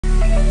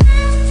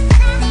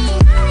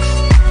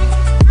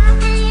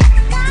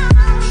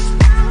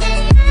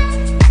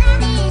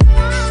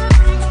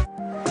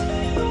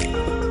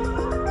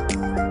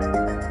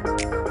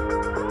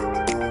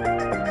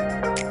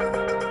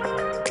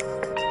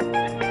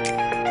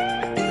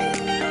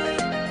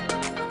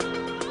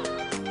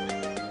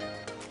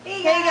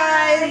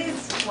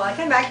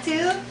Welcome back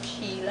to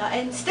Sheila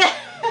and Steph.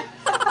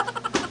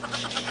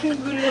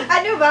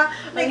 Ano ba?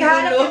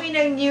 Naghahanap kami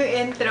ng new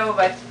intro,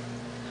 but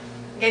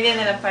ganyan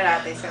na lang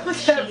parati. So,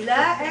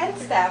 Sheila and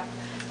Steph.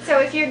 So,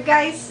 if you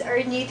guys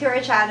are new to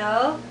our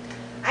channel,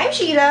 I'm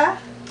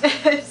Sheila.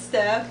 I'm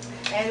Steph.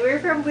 And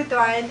we're from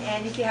Butuan.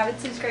 And if you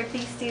haven't subscribed,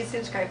 please do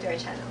subscribe to our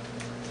channel.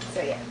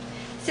 So, yeah.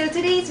 So,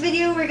 today's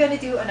video, we're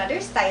gonna do another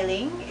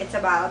styling. It's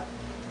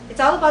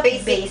all about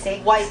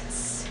basic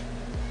whites.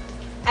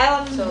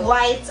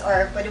 Whites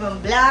or pwede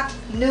mong black,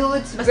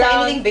 nudes, Basta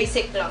brown. anything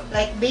basic lang.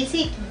 Like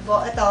basic,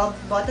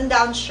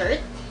 button-down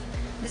shirt.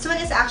 This one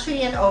is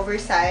actually an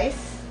oversized.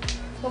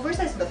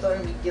 Oversized ba to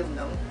or medium,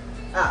 no?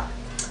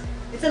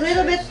 It's a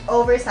little bit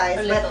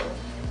oversized, but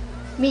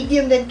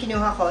medium din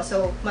kinuha ko.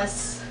 So,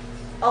 mas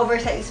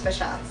oversized pa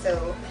siya.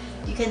 So,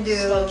 you can do...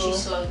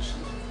 Slouchy.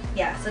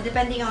 Yeah, so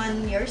depending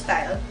on your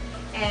style.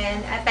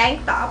 And a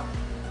tank top.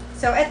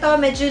 So, ito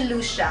medyo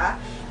loose siya.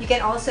 You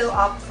can also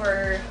opt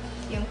for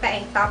yung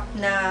tank top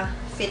na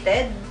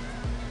fitted.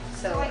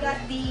 So, I got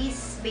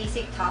these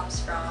basic tops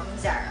from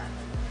Zara.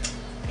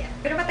 Yeah.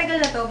 Pero matagal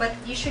na to, but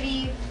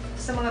usually,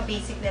 sa mga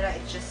basic nila,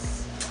 it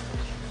just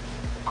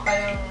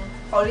parang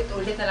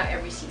paulit-ulit na lang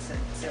every season.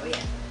 So,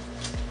 yeah.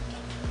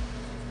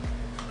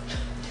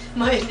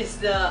 Mine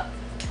is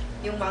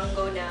yung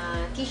mango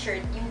na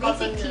t-shirt. Yung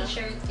Basic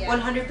t-shirt, yeah.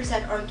 100%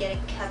 organic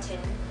cotton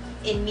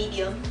in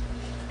medium.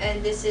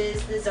 And this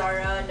is the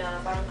Zara na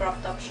parang crop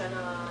top siya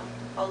na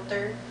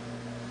halter.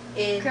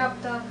 In Crop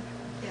top.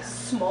 Yeah.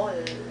 small.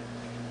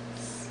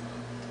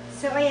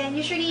 So, ayan,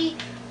 usually,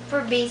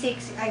 for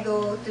basics, I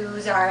go to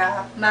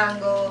Zara,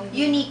 Mango,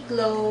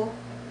 Uniqlo,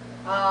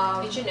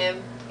 H&M.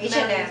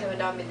 H&M.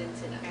 Madami din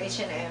sila.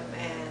 H&M,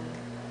 and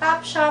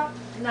Topshop,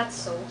 not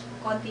so,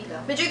 konti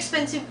lang. Medyo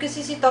expensive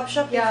kasi si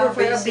Topshop Yeah, for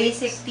a basics.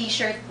 basic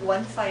t-shirt,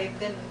 1.5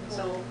 din.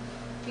 So,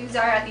 yung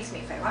Zara at least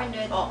may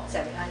 500, Oh.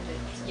 700.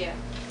 So, Yeah.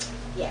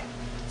 yeah.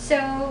 So,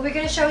 we're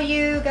gonna show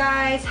you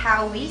guys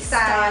how we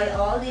style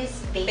all these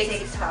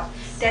basic stuff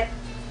that's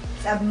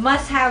a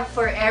must-have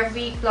for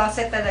every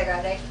closet talaga.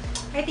 Like,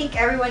 I think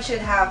everyone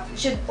should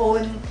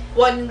own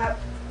One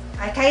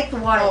kahit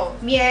one. Oh.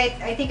 Me,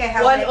 I think I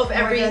have one like of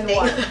more than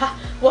everything.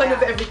 one. Of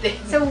Yeah. everything.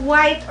 So,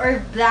 white or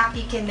black,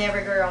 you can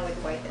never go wrong with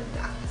white and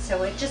black.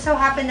 So, it just so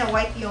happened na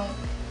white yung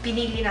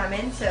pinili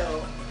namin.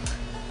 So,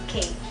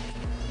 okay.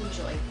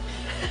 Enjoy.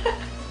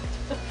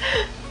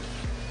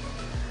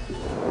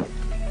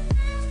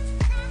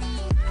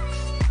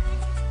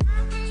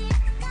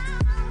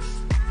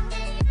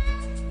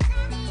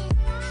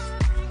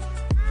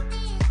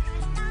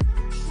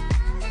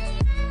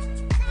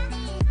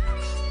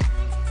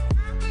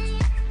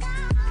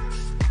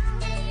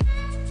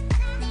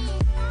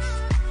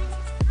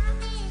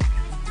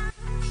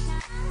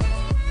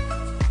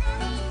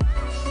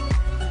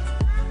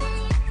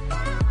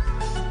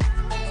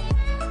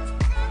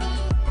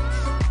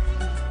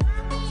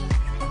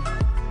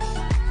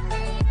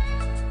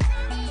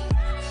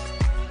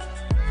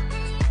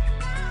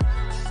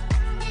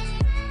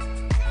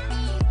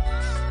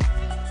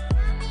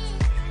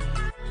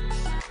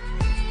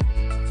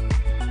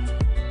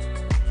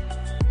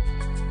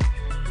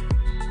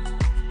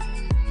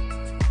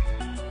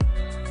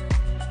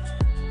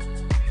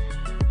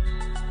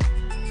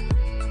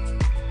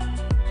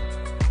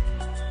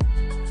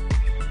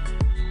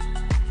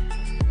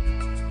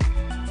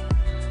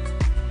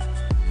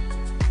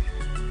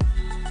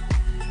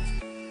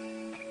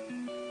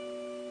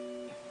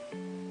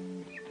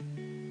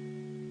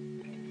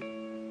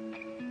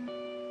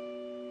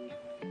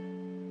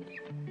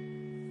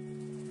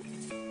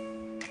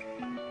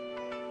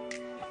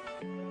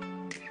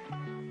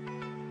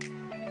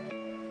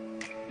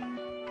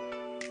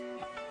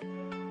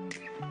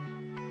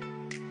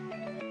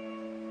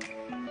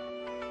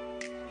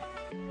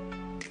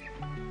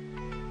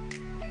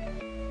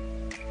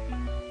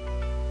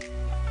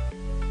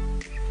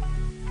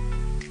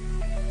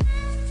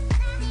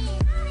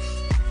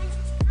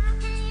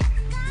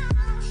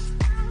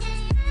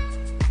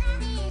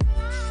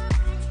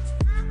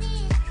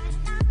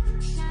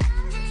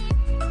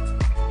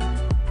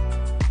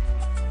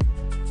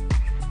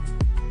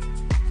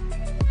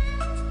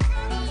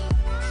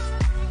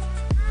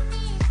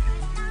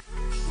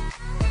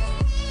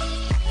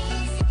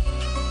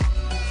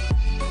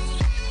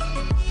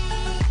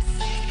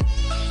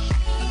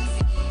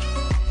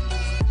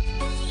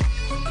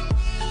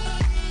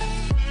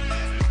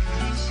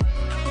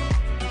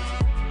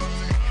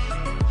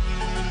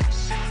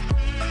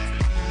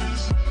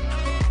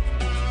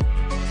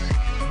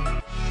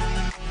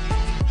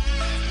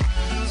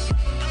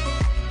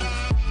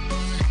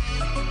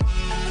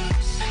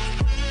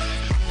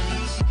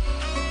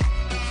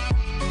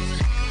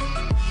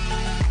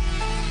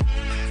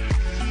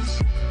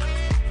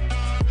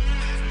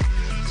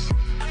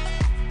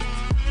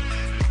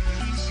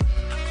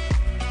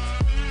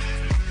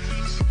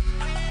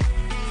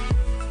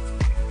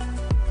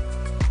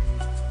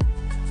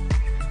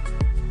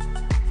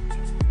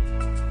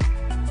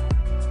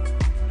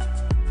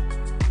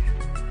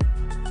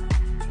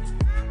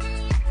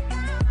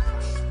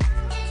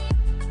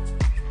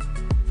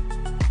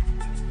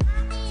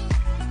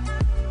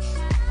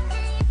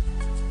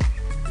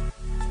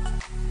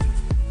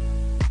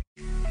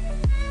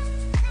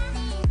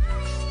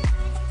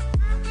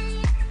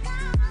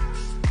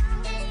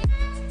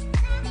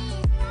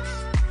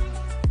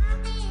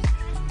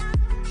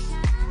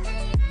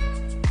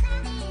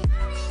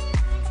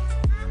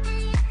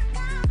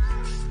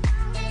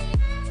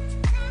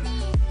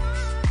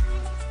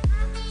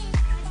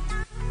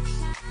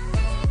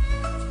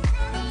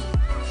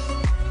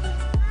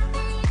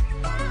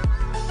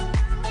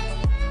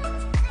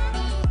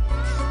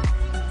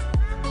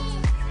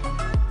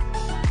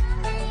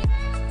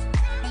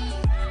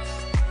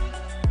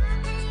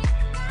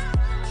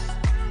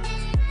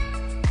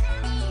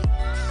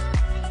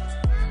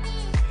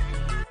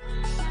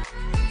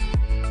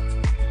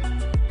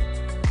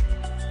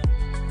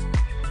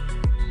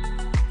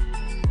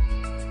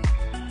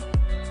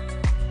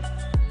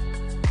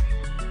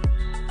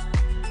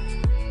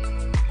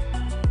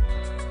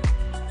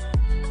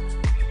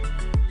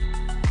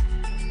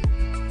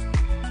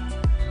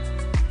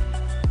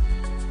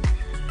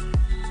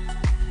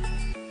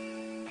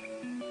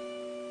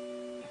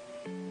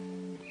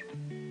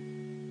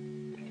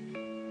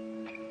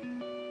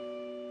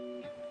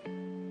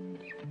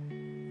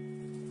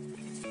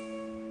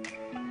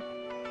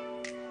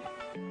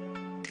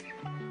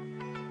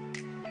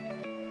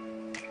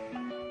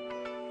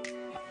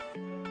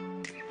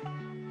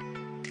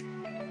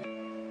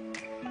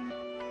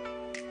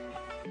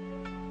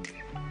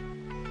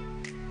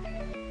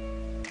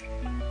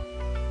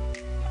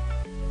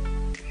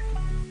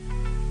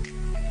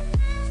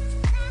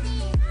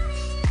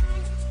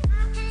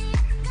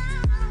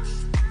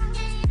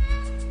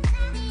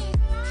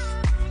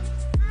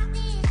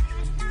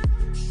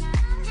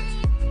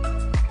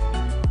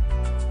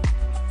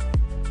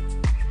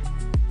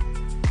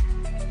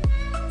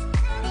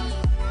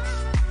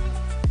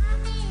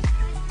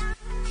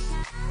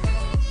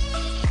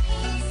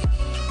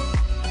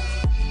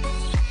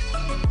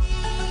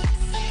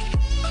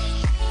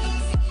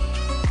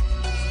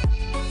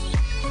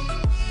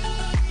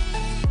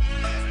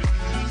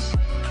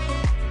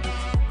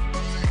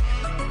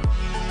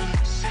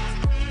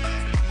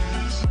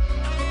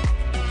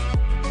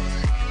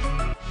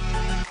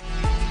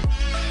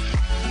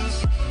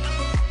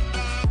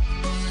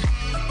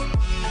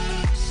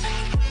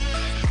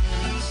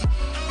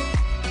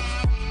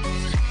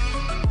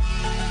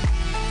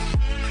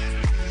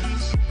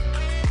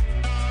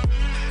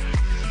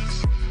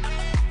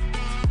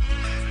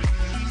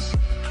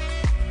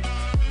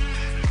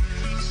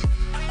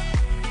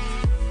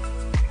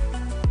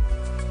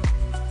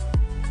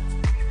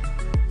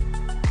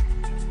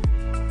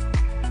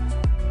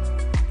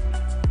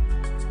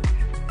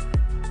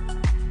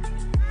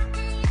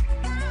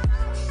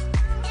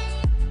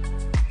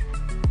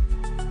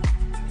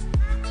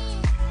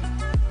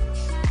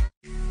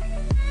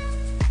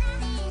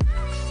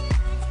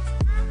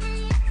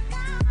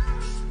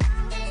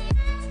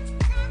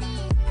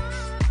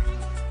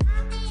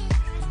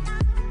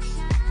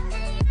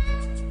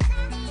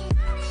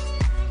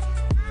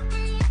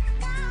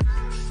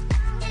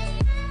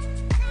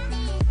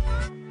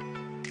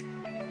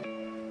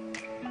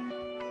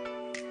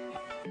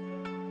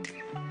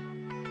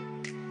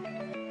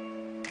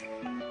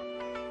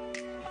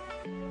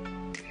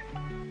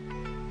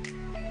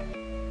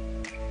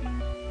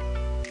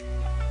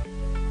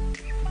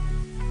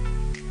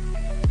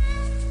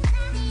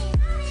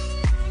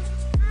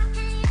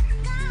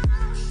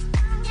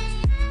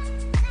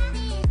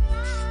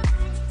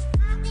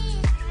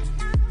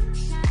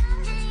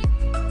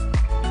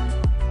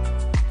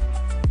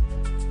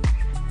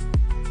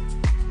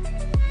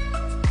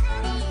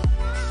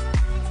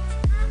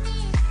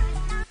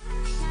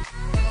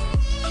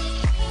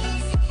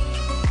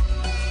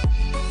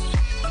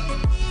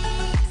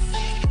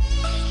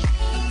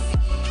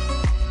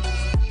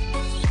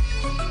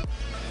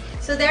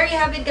 you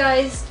have it,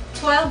 guys.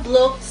 12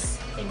 looks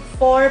in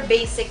 4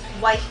 basic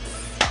whites.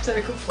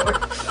 Sorry ko, 4.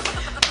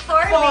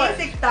 4 Four.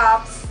 basic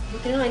tops.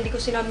 Buti na nga, hindi ko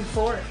sinabing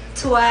 4.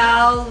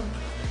 12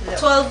 looks.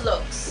 12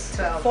 looks.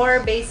 12. 4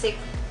 basic,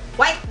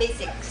 white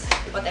basics.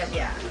 Whatever.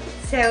 Yeah.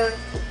 So,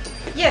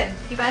 yun.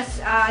 Diba?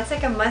 It's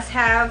like a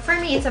must-have. For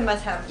me, it's a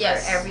must-have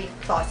Yes. for every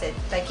closet.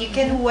 Like, you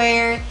can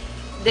wear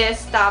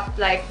this top,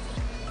 like,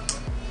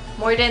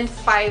 more than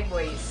 5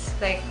 ways.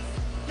 Like,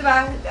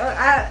 diba?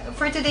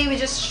 For today, we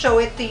just show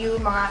it to you,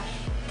 mga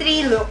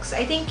 3 looks.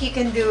 I think you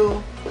can do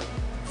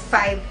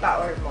 5 pa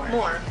or more.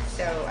 More.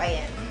 So,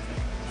 ayan.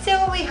 So,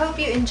 we hope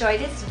you enjoyed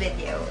this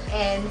video.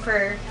 And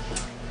for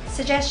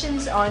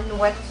suggestions on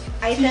what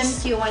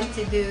items you want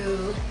to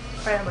do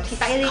para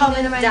mag-styling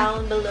Comment naman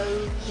down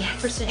below yes,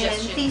 for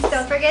suggestions. and please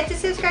don't forget to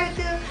subscribe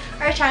to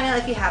our channel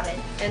if you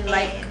haven't. And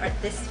like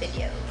this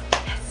video.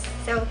 Yes.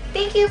 So,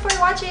 thank you for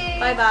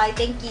watching. Bye-bye.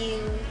 Thank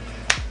you.